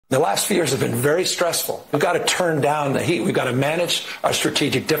The last few years have been very stressful. We've got to turn down the heat. We've got to manage our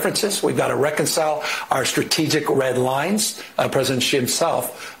strategic differences. We've got to reconcile our strategic red lines. President Xi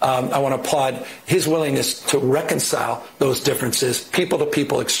himself, I want to applaud his willingness to reconcile those differences,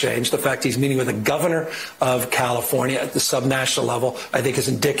 people-to-people exchange. The fact he's meeting with the governor of California at the subnational level, I think, is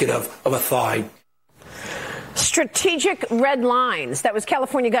indicative of a thaw. Strategic red lines. That was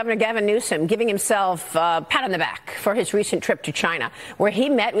California Governor Gavin Newsom giving himself a pat on the back for his recent trip to China, where he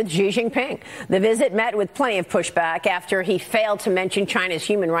met with Xi Jinping. The visit met with plenty of pushback after he failed to mention China's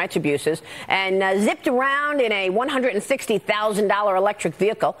human rights abuses and zipped around in a $160,000 electric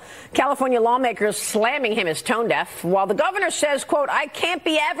vehicle. California lawmakers slamming him as tone deaf, while the governor says, quote, "I can't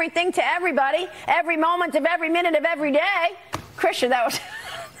be everything to everybody, every moment of every minute of every day." Krysia, that was...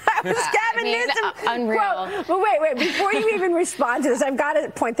 That was Gavin Newsom. Unreal. Well, wait. Before you even respond to this, I've got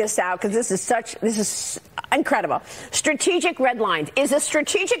to point this out because this is incredible. Strategic red lines. Is a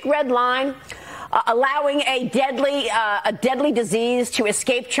strategic red line allowing a deadly disease to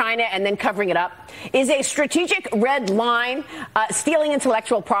escape China and then covering it up? Is a strategic red line stealing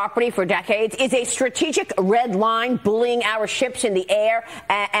intellectual property for decades? Is a strategic red line bullying our ships in the air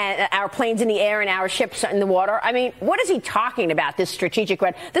and our planes in the air and our ships in the water? I mean, what is he talking about, this strategic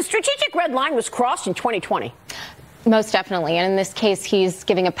red? The strategic red line was crossed in 2020. Most definitely. And in this case, he's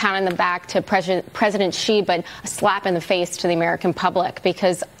giving a pat on the back to President Xi, but a slap in the face to the American public,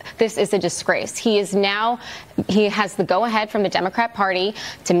 because this is a disgrace. He has the go-ahead from the Democrat Party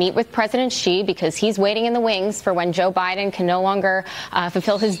to meet with President Xi because he's waiting in the wings for when Joe Biden can no longer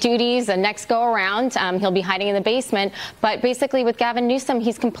fulfill his duties the next go-around. He'll be hiding in the basement. But basically with Gavin Newsom,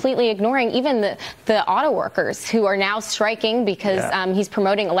 he's completely ignoring even the auto workers who are now striking because he's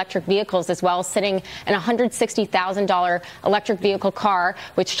promoting electric vehicles as well, sitting in a $160,000 electric vehicle car,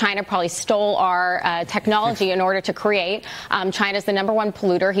 which China probably stole our technology in order to create. China's the #1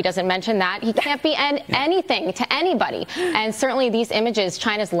 polluter. He doesn't mention that. He can't be anything to anybody. And certainly these images,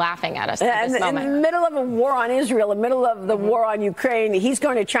 China's laughing at us at this moment. In the middle of a war on Israel, in the middle of the war on Ukraine, he's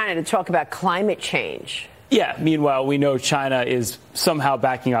going to China to talk about climate change. Yeah. Meanwhile, we know China is somehow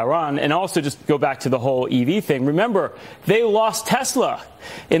backing Iran. And also just go back to the whole EV thing. Remember, they lost Tesla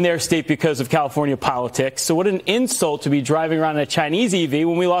in their state because of California politics. So what an insult to be driving around in a Chinese EV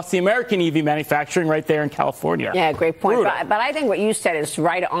when we lost the American EV manufacturing right there in California. Yeah, great point. But I think what you said is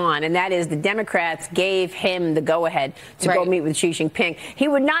right on, and that is the Democrats gave him the go-ahead to go meet with Xi Jinping. He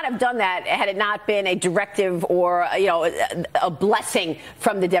would not have done that had it not been a directive or, a blessing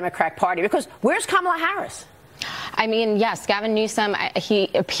from the Democrat Party. Because where's Kamala Harris? I mean, yes, Gavin Newsom, he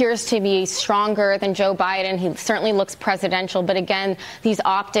appears to be stronger than Joe Biden. He certainly looks presidential. But again, these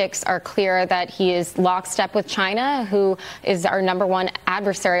optics are clear that he is lockstep with China, who is our #1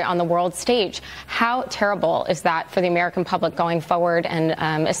 adversary on the world stage. How terrible is that for the American public going forward? And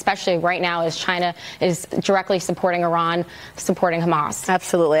especially right now as China is directly supporting Iran, supporting Hamas.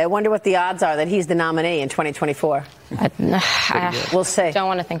 Absolutely. I wonder what the odds are that he's the nominee in 2024. We'll see. Don't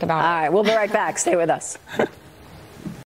want to think about it. All right. We'll be right back. Stay with us.